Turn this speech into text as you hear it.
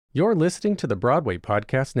You're listening to the Broadway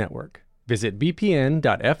Podcast Network. Visit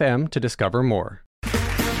bpn.fm to discover more.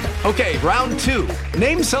 Okay, round two.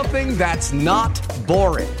 Name something that's not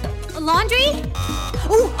boring. A laundry?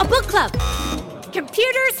 Ooh, a book club.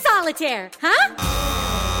 Computer solitaire, huh?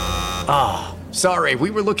 Ah, sorry,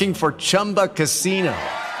 we were looking for Chumba Casino.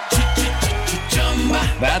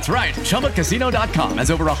 That's right, ChumbaCasino.com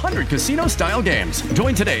has over 100 casino-style games.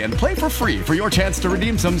 Join today and play for free for your chance to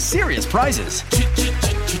redeem some serious prizes.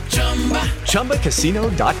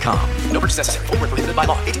 ChumbaCasino.com. No purchase necessary. Void where prohibited by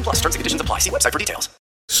law. 18 plus. Terms and conditions apply. See website for details.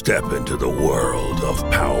 Step into the world of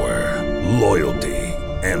power, loyalty,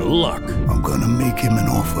 and luck. I'm gonna make him an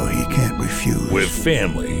offer he can't refuse. With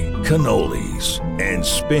family, cannolis, and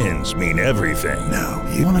spins mean everything. Now,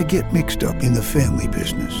 you wanna get mixed up in the family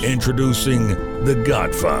business. Introducing The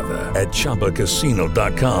Godfather at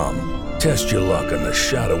ChumbaCasino.com. Test your luck in the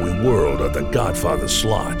shadowy world of The Godfather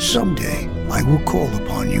slot. Someday, I will call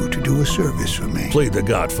upon you to do a service for me. Play The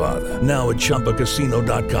Godfather now at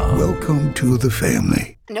ChumbaCasino.com. Welcome to the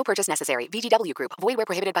family. No purchase necessary. VGW Group. Void where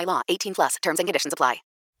prohibited by law. 18 plus. Terms and conditions apply.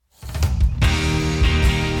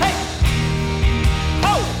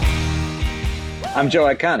 I'm Joe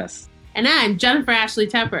Iconis. And I'm Jennifer Ashley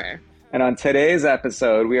Tepper. And on today's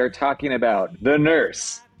episode, we are talking about The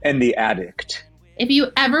Nurse and the Addict. If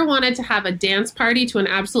you ever wanted to have a dance party to an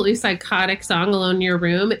absolutely psychotic song alone in your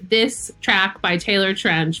room, this track by Taylor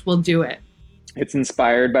Trensch will do it. It's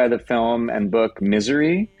inspired by the film and book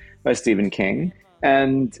Misery by Stephen King,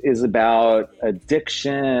 and is about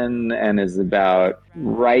addiction, and is about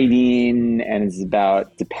writing, and is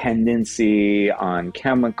about dependency on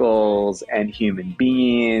chemicals and human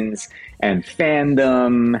beings and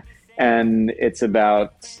fandom. And it's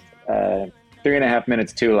about 3.5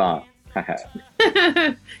 minutes too long.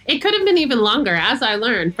 It could have been even longer, as I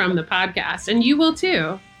learned from the podcast, and you will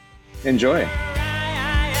too. Enjoy.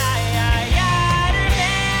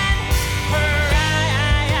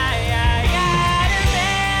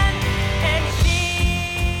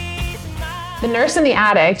 The Nurse and the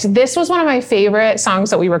Addict, this was one of my favorite songs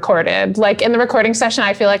that we recorded. Like in the recording session,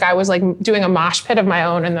 I feel like I was like doing a mosh pit of my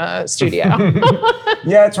own in the studio.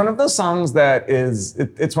 Yeah, it's one of those songs that is,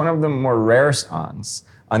 it's one of the more rare songs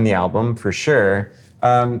on the album for sure.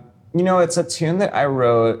 It's a tune that I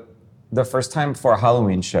wrote the first time for a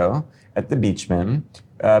Halloween show at the Beachman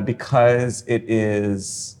because it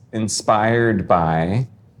is inspired by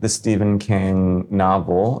the Stephen King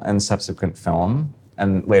novel and subsequent film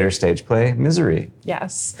and later stage play, Misery.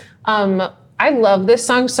 Yes. I love this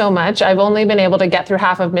song so much. I've only been able to get through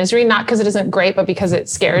half of Misery, not because it isn't great, but because it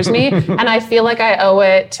scares me. And I feel like I owe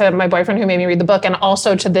it to my boyfriend who made me read the book, and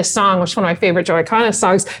also to this song, which is one of my favorite Joe Iconis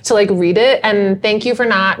songs, to like read it. And thank you for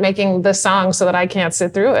not making the song so that I can't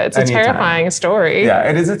sit through it. It's a terrifying story. Yeah,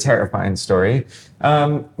 it is a terrifying story.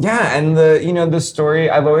 And the story,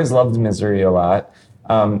 I've always loved Misery a lot.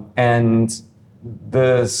 And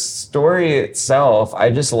the story itself,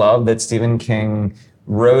 I just love that Stephen King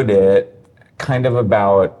wrote it kind of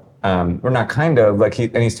about,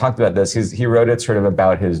 he's talked about this, he wrote it sort of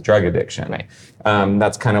about his drug addiction. Right.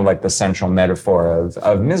 That's kind of like the central metaphor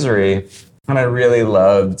of Misery. And I really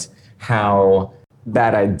loved how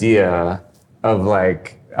that idea of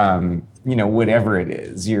like, whatever it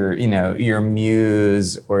is, your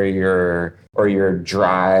muse or your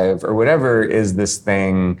drive or whatever is this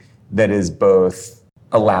thing that is both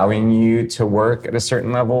allowing you to work at a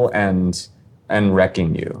certain level and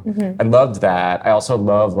wrecking you. Mm-hmm. I loved that. I also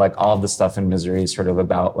love like all the stuff in Misery sort of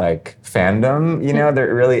about like fandom,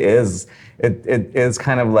 there really is, it is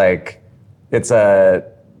kind of like, I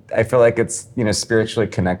feel like it's, spiritually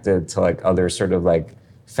connected to like other sort of like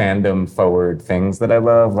fandom forward things that I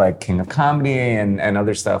love, like King of Comedy and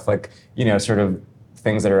other stuff, like, sort of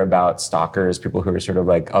things that are about stalkers, people who are sort of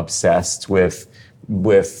like obsessed with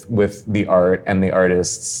the art and the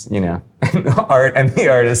artists, art and the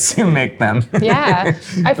artists who make them. Yeah.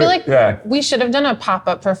 I feel like we should have done a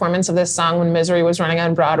pop-up performance of this song when Misery was running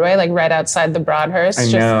on Broadway, like right outside the Broadhurst. I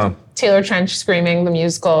know. Taylor Trensch screaming the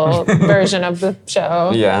musical version of the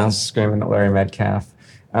show. Yeah, screaming at Larry Metcalf.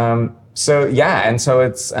 So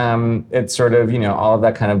it's sort of, all of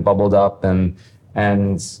that kind of bubbled up and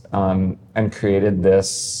created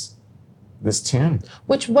this tune.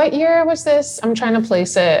 What year was this? I'm trying to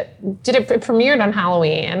place it. It premiered on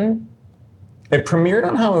Halloween? It premiered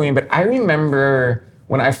on Halloween, but I remember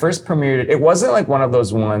when I first premiered it wasn't like one of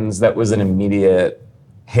those ones that was an immediate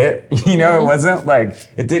hit. It wasn't like,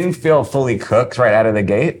 it didn't feel fully cooked right out of the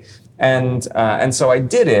gate. And so I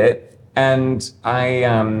did it, and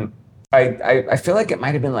I feel like it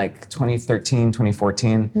might have been like 2013,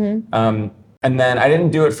 2014. Mm-hmm. And then I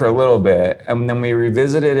didn't do it for a little bit. And then we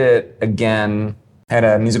revisited it again at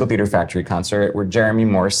a Musical Theater Factory concert where Jeremy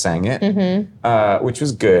Morse sang it, which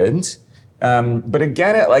was good. But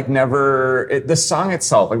again, the song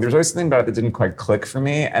itself, like there's always something about it that didn't quite click for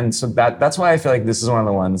me. And so that's why I feel like this is one of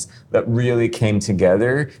the ones that really came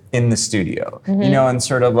together in the studio, and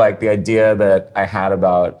sort of like the idea that I had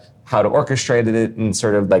about how to orchestrate it and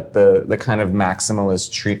sort of like the kind of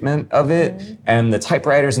maximalist treatment of it and the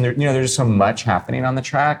typewriters and there's just so much happening on the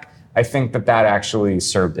track. I think that actually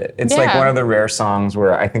served it. It's like one of the rare songs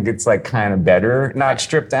where I think it's like kind of better, not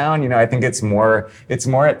stripped down. I think it's more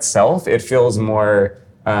itself. It feels more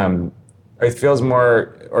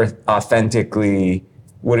authentically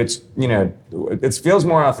it feels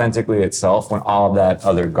more authentically itself when all of that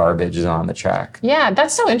other garbage is on the track. Yeah,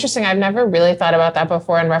 that's so interesting. I've never really thought about that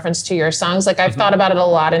before in reference to your songs. Like I've thought about it a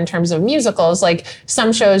lot in terms of musicals. Like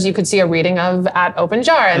some shows you could see a reading of at Open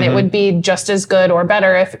Jar and it would be just as good or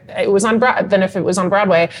better if it was on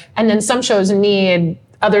Broadway. And then some shows need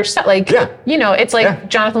other stuff, it's like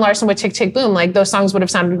Jonathan Larson with Tick Tick Boom. Like those songs would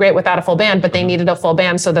have sounded great without a full band, but they needed a full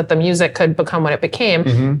band so that the music could become what it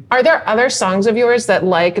became. Are there other songs of yours that,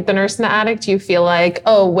 like The Nurse and the Addict, you feel like,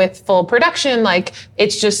 with full production, like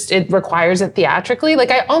it requires it theatrically?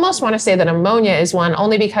 Like I almost want to say that Ammonia is one,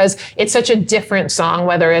 only because it's such a different song,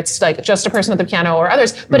 whether it's like just a person at the piano or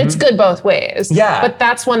others, but it's good both ways. Yeah. But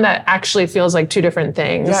that's one that actually feels like two different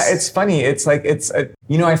things. Yeah, it's funny. It's like,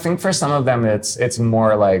 I think for some of them it's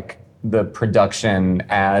more like the production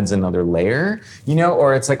adds another layer,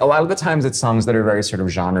 or it's like a lot of the times it's songs that are very sort of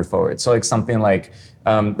genre forward. So like something like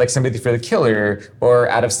Sympathy for the Killer or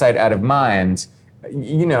Out of Sight, Out of Mind,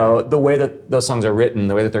 the way that those songs are written,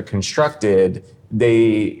 the way that they're constructed,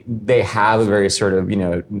 they have a very sort of,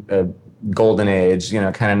 a golden age,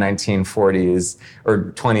 kind of 1940s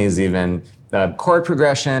or 20s even, chord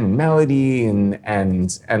progression, melody,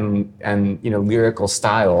 and lyrical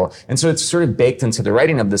style, and so it's sort of baked into the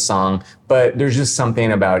writing of the song. But there's just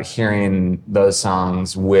something about hearing those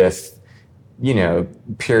songs with,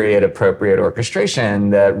 period appropriate orchestration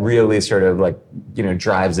that really sort of like,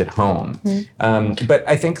 drives it home. But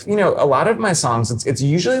I think a lot of my songs, it's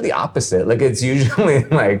usually the opposite. Like it's usually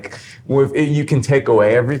like you can take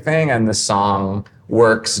away everything and the song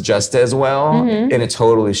works just as well in a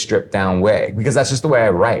totally stripped down way, because that's just the way I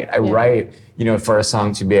write. I write, for a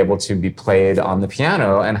song to be able to be played on the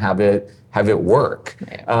piano and have it work.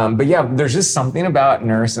 But yeah, there's just something about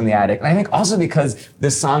Nurse and the Addict. And I think also because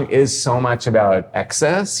this song is so much about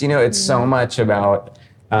excess, it's so much about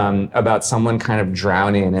someone kind of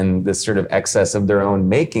drowning in this sort of excess of their own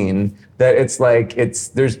making, that it's like,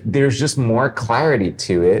 there's just more clarity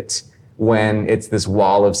to it when it's this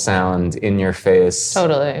wall of sound in your face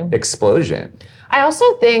explosion. I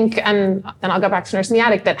also think, and then I'll go back to Nurse in the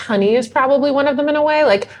Attic, that Honey is probably one of them in a way.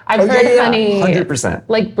 Like I've heard Honey 100%.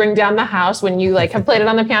 like bring down the house when you like have played it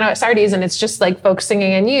on the piano at Sardi's and it's just like folks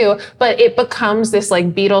singing and you, but it becomes this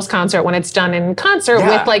like Beatles concert when it's done in concert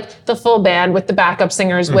with like the full band, with the backup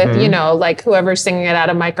singers, with, like whoever's singing it at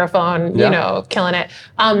a microphone, killing it.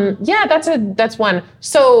 That's one.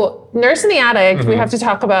 So Nurse in the Attic, we have to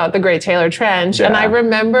talk about the great Taylor Trensch. And I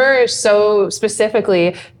remember so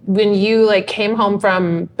specifically when you like came home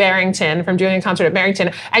from Barrington, from doing a concert at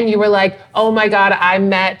Barrington, and you were like, oh my God, I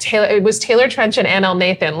met Taylor. It was Taylor Trensch and Ann L.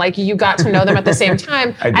 Nathan. Like you got to know them at the same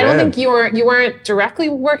time. I don't think you weren't directly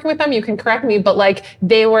working with them. You can correct me, but like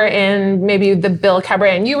they were in maybe the Bill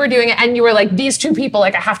Cabaret and you were doing it and you were like, these two people,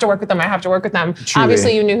 like I have to work with them. Truly.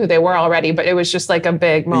 Obviously you knew who they were already, but it was just like a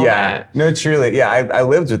big moment. Yeah, no, truly. Yeah, I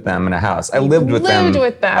lived with them in a house. I lived with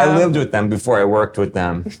them before I worked with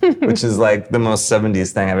them, which is like the most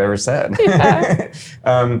 70s thing I've ever said.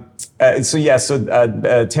 Taylor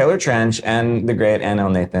Trensch and the great Ann L.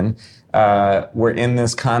 Nathan were in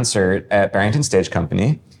this concert at Barrington Stage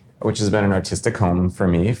Company, which has been an artistic home for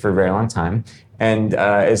me for a very long time. And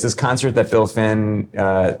it's this concert that Bill Finn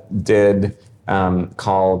did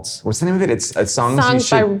called, what's the name of it? It's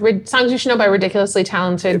Songs You Should Know by ridiculously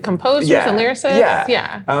talented composers and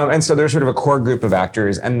lyricists. And so there's sort of a core group of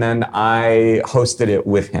actors, and then I hosted it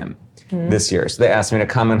with him this year. So they asked me to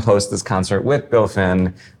come and host this concert with Bill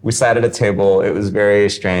Finn. We sat at a table. It was very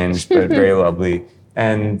strange, but very lovely.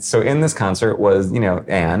 And so in this concert was,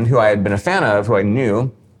 Anne, who I had been a fan of, who I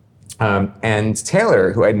knew, and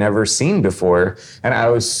Taylor, who I'd never seen before. And I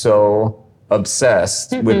was so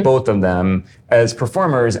obsessed with both of them. as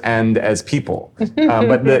performers and as people.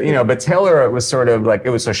 But Taylor, it was sort of like, it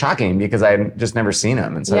was so shocking because I had just never seen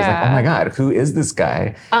him. And so I was like, oh my God, who is this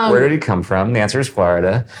guy? Where did he come from? The answer is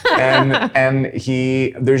Florida. And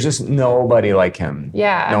there's just nobody like him.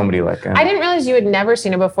 Yeah. Nobody like him. I didn't realize you had never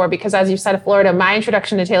seen him before because, as you said, Florida, my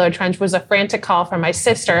introduction to Taylor Trench was a frantic call from my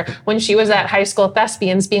sister when she was at high school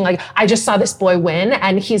thespians being like, I just saw this boy win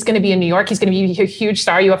and he's going to be in New York. He's going to be a huge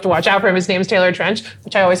star. You have to watch out for him. His name's Taylor Trench,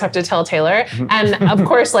 which I always have to tell Taylor. And of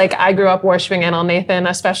course, like I grew up worshiping Annal Nathan,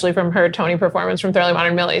 especially from her Tony performance from Thoroughly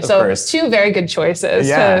Modern Millie. So two very good choices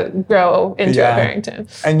to grow into at Barrington.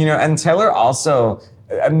 And, and Taylor also,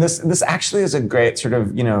 and this actually is a great sort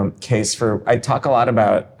of, case for, I talk a lot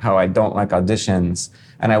about how I don't like auditions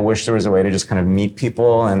and I wish there was a way to just kind of meet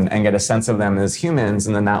people and get a sense of them as humans.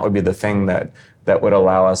 And then that would be the thing that would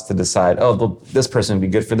allow us to decide, this person would be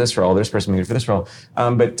good for this role, this person would be good for this role.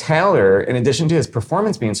 But Taylor, in addition to his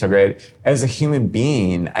performance being so great, as a human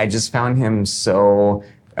being, I just found him so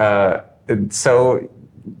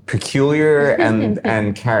peculiar and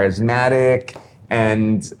charismatic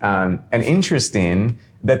and interesting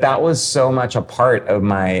that was so much a part of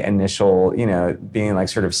my initial, being like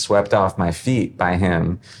sort of swept off my feet by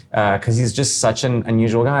him. Cause he's just such an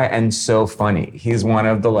unusual guy and so funny. He's one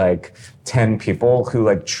of the like 10 people who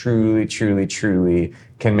like truly, truly, truly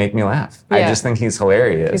can make me laugh. Yeah. I just think he's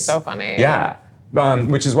hilarious. He's so funny. Yeah.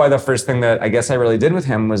 Which is why the first thing that I guess I really did with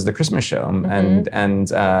him was the Christmas show and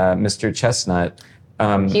Mr. Chestnut.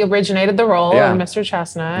 He originated the role of Mr.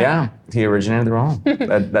 Chestnut. Yeah, he originated the role.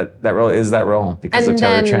 that role is that role because of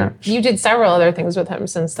Taylor Trench. You did several other things with him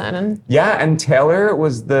since then. And Taylor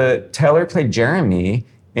played Jeremy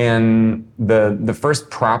in the first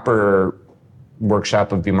proper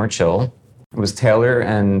workshop of Be More Chill. It was Taylor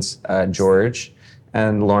and George.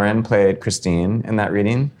 And Lauren played Christine in that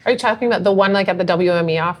reading. Are you talking about the one like at the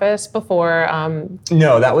WME office before?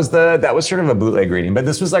 No, that was sort of a bootleg reading, but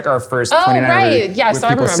this was like our first 29 right. Yeah, with so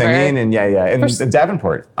people I remember. Singing and in the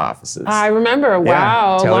Davenport offices. I remember.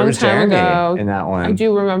 Wow, Taylor long was time Jeremy ago. in that one. I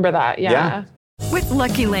do remember that. Yeah. With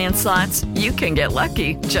Lucky Land Slots, you can get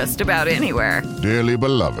lucky just about anywhere. Dearly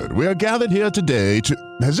beloved, we are gathered here today to.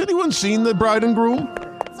 Has anyone seen the bride and groom?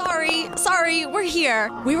 Sorry, we're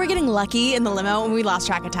here. We were getting lucky in the limo and we lost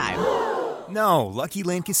track of time. No, Lucky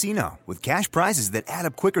Land Casino, with cash prizes that add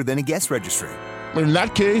up quicker than a guest registry. In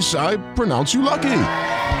that case, I pronounce you lucky.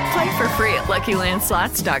 Play for free at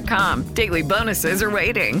LuckyLandSlots.com. Daily bonuses are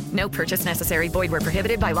waiting. No purchase necessary. Void where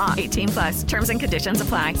prohibited by law. 18+. Terms and conditions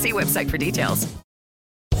apply. See website for details.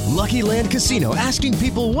 Lucky Land Casino, asking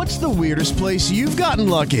people, what's the weirdest place you've gotten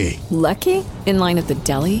lucky? Lucky? In line at the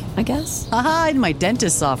deli, I guess? Aha, in my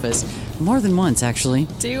dentist's office. More than once, actually.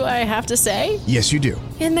 Do I have to say? Yes, you do.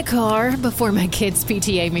 In the car before my kids'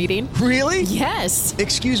 PTA meeting. Really? Yes.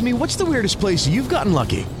 Excuse me, what's the weirdest place you've gotten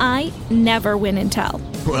lucky? I never win and tell.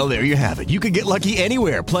 Well, there you have it. You can get lucky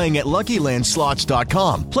anywhere, playing at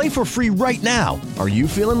LuckyLandSlots.com. Play for free right now. Are you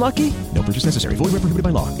feeling lucky? No purchase necessary. Void where prohibited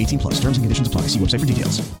by law. 18+. Terms and conditions apply. See website for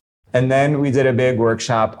details. And then we did a big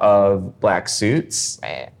workshop of Black Suits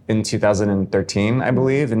in 2013, I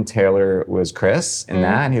believe. And Taylor was Chris in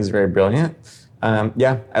that. He was very brilliant. I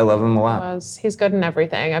love him a lot. He's good in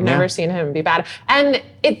everything. I've never seen him be bad. And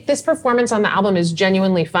this performance on the album is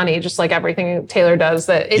genuinely funny, just like everything Taylor does.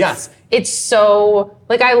 It's so,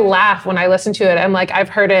 like, I laugh when I listen to it. And, like, I've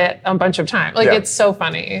heard it a bunch of times. Like, it's so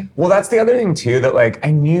funny. Well, that's the other thing, too, that, like,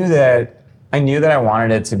 I knew that I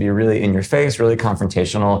wanted it to be really in your face, really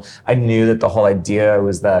confrontational. I knew that the whole idea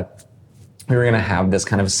was that we were going to have this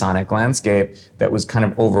kind of sonic landscape that was kind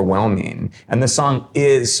of overwhelming. And the song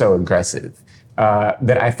is so aggressive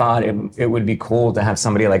that I thought it would be cool to have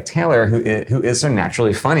somebody like Taylor who is so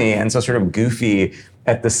naturally funny and so sort of goofy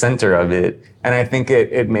at the center of it. And I think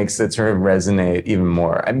it makes it sort of resonate even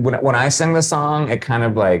more. And when I sang the song, it kind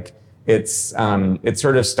of like, it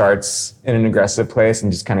sort of starts in an aggressive place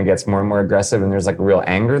and just kind of gets more and more aggressive, and there's like real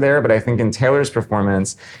anger there. But I think in Taylor's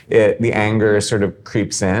performance, the anger sort of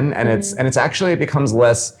creeps in, and it's actually, it becomes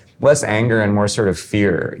less anger and more sort of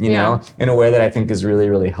fear, you know, in a way that I think is really,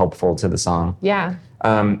 really helpful to the song. Yeah.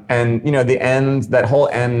 And the end, that whole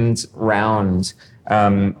end round,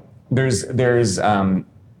 there's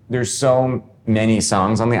so many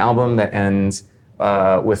songs on the album that end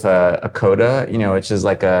with a coda, which is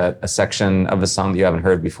like a section of a song that you haven't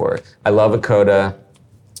heard before. I love a coda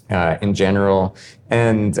in general,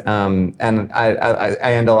 and I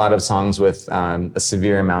end a lot of songs with a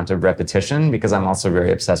severe amount of repetition because I'm also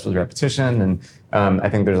very obsessed with repetition, and I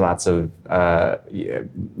think there's lots of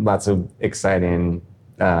exciting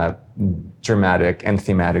dramatic and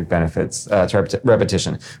thematic benefits to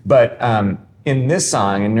repetition. But in this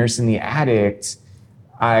song, in Nurse and the Addict,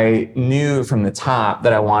 I knew from the top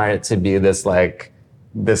that I wanted it to be this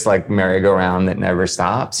merry-go-round that never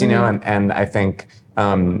stops, you know? And I think,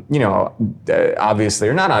 obviously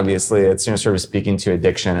or not obviously, it's, sort of speaking to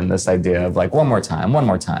addiction and this idea of like, one more time. I'm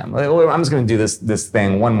just going to do this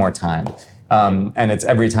thing one more time. And it's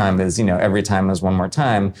every time is one more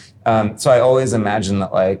time. So I always imagine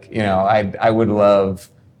that I would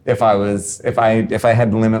love, if I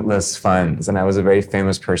had limitless funds and I was a very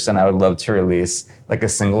famous person, I would love to release like a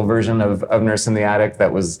single version of Nurse in the Attic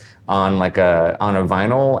that was on a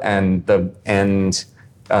vinyl, and the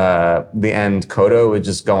end coda would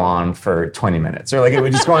just go on for 20 minutes, or like it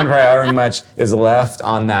would just go on for however much is left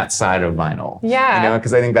on that side of vinyl. Yeah.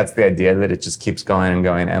 Because I think that's the idea, that it just keeps going and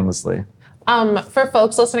going endlessly. For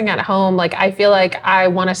folks listening at home, I feel like I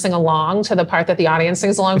want to sing along to the part that the audience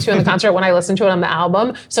sings along to in the concert when I listen to it on the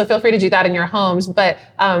album. So feel free to do that in your homes. But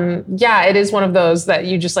it is one of those that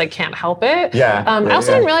you just can't help it. Yeah. I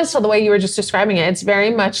also didn't realize till the way you were just describing it, it's very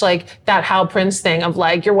much like that Hal Prince thing of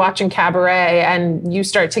you're watching Cabaret and you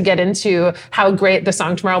start to get into how great the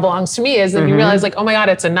song Tomorrow Belongs to Me is. And you realize oh my God,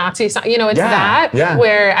 it's a Nazi song.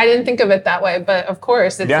 Where I didn't think of it that way. But of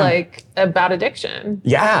course, it's about addiction.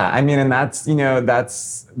 Yeah. I mean, and that's it.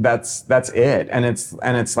 And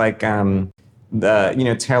it's like,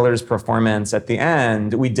 Taylor's performance at the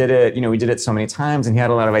end, we did it so many times, and he had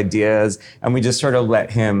a lot of ideas, and we just sort of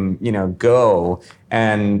let him, go.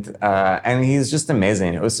 And he's just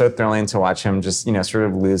amazing. It was so thrilling to watch him just, sort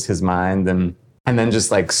of lose his mind and then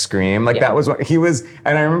just scream. That was what he was.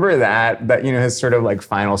 And I remember that, his sort of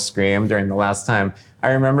final scream during the last time. I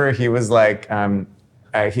remember he was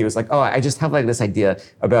he was like, oh, I just have this idea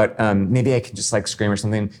about maybe I can just scream or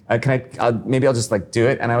something. Maybe I'll just do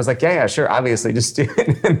it. And I was like, yeah, sure, obviously, just do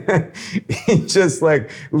it. And then he just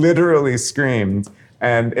literally screamed.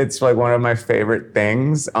 And it's one of my favorite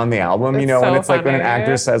things on the album, when it's when an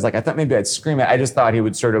actor says I thought maybe I'd scream it. I just thought he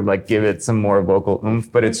would sort of give it some more vocal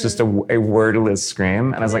oomph, but it's just a wordless scream.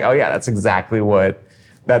 And I was like, oh yeah, that's exactly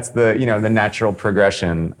that's the natural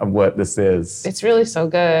progression of what this is. It's really so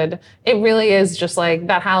good. It really is just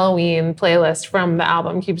that Halloween playlist from the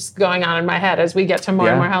album keeps going on in my head as we get to more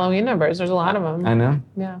and more Halloween numbers. There's a lot of them. I know.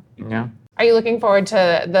 Yeah. Yeah. Are you looking forward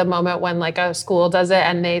to the moment when a school does it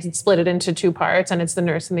and they split it into two parts and it's the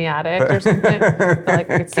Nurse in the Attic or something? I feel like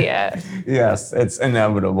I could see it. Yes, it's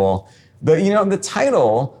inevitable. The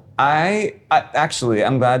title,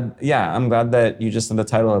 I'm glad that you just said the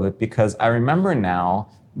title of it, because I remember now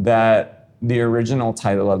that the original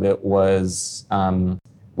title of it was Annie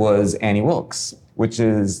Wilkes, which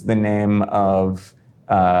is the name of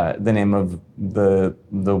the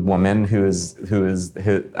woman who is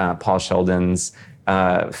Paul Sheldon's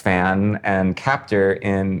fan and captor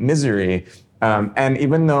in Misery. And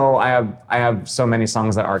even though I have so many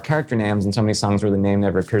songs that are character names and so many songs where the name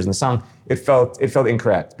never appears in the song, it felt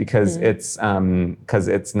incorrect because it's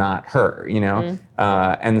not her,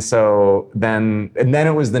 and so then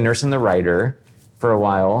it was the Nurse and the Writer for a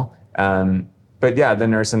while. But yeah, the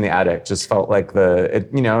Nurse in the Attic just felt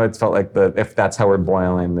if that's how we're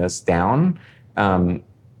boiling this down,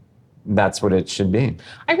 that's what it should be.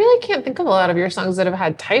 I really can't think of a lot of your songs that have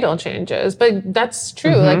had title changes, but that's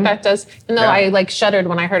true. That does, even though I shuddered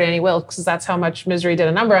when I heard Annie Wilkes, because that's how much Misery did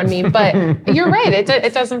a number on me. But you're right,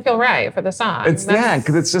 it doesn't feel right for the song.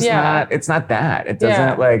 Because it's just not. It's not that. It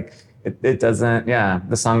doesn't It doesn't. Yeah,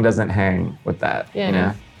 the song doesn't hang with that.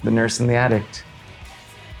 Yeah. The Nurse and the Addict.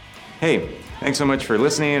 Hey. Thanks so much for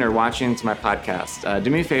listening or watching to my podcast.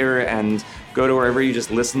 Do me a favor and go to wherever you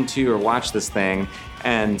just listen to or watch this thing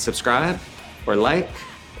and subscribe or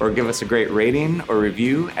or give us a great rating or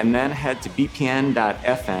review, and then head to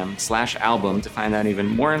bpn.fm/album to find out even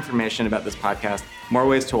more information about this podcast, more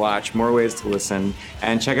ways to watch, more ways to listen,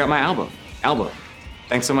 and check out my album.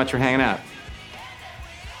 Thanks so much for hanging out.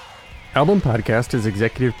 Album Podcast is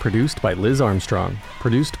executive produced by Liz Armstrong,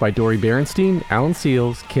 produced by Dori Berenstein, Alan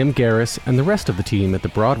Seals, Kim Garris, and the rest of the team at the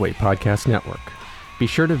Broadway Podcast Network. Be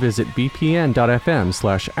sure to visit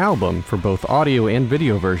bpn.fm/album for both audio and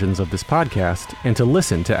video versions of this podcast and to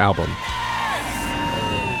listen to Album.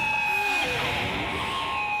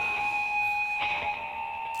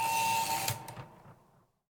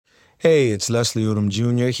 Hey, it's Leslie Odom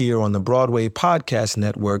Jr. here on the Broadway Podcast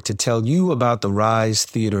Network to tell you about the Rise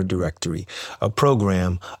Theater Directory, a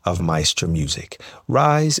program of Maestro Music.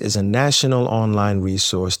 Rise is a national online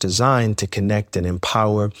resource designed to connect and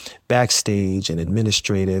empower backstage and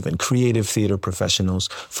administrative and creative theater professionals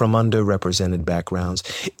from underrepresented backgrounds.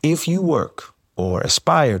 If you work or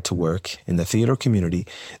aspire to work in the theater community,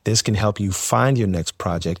 this can help you find your next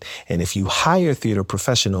project. And if you hire theater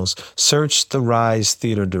professionals, search the Rise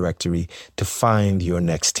Theater Directory to find your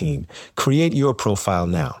next team. Create your profile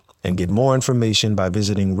now and get more information by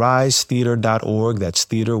visiting risetheater.org. That's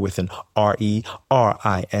theater with an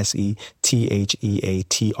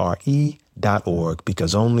RERISETHEATRE.org,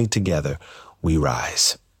 because only together we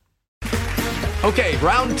rise. Okay,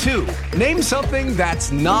 round two. Name something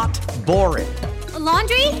that's not boring. A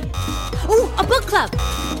laundry? Ooh, a book club.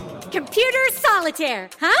 Computer solitaire,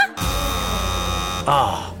 huh?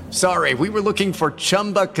 Ah, sorry, we were looking for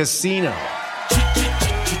Chumba Casino.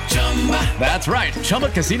 That's right,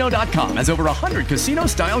 ChumbaCasino.com has over 100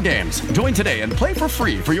 casino-style games. Join today and play for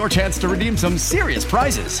free for your chance to redeem some serious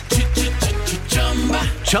prizes.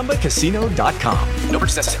 ChumbaCasino.com. No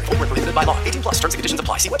purchase necessary. Void where prohibited by law. 18 plus. Terms and conditions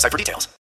apply. See website for details.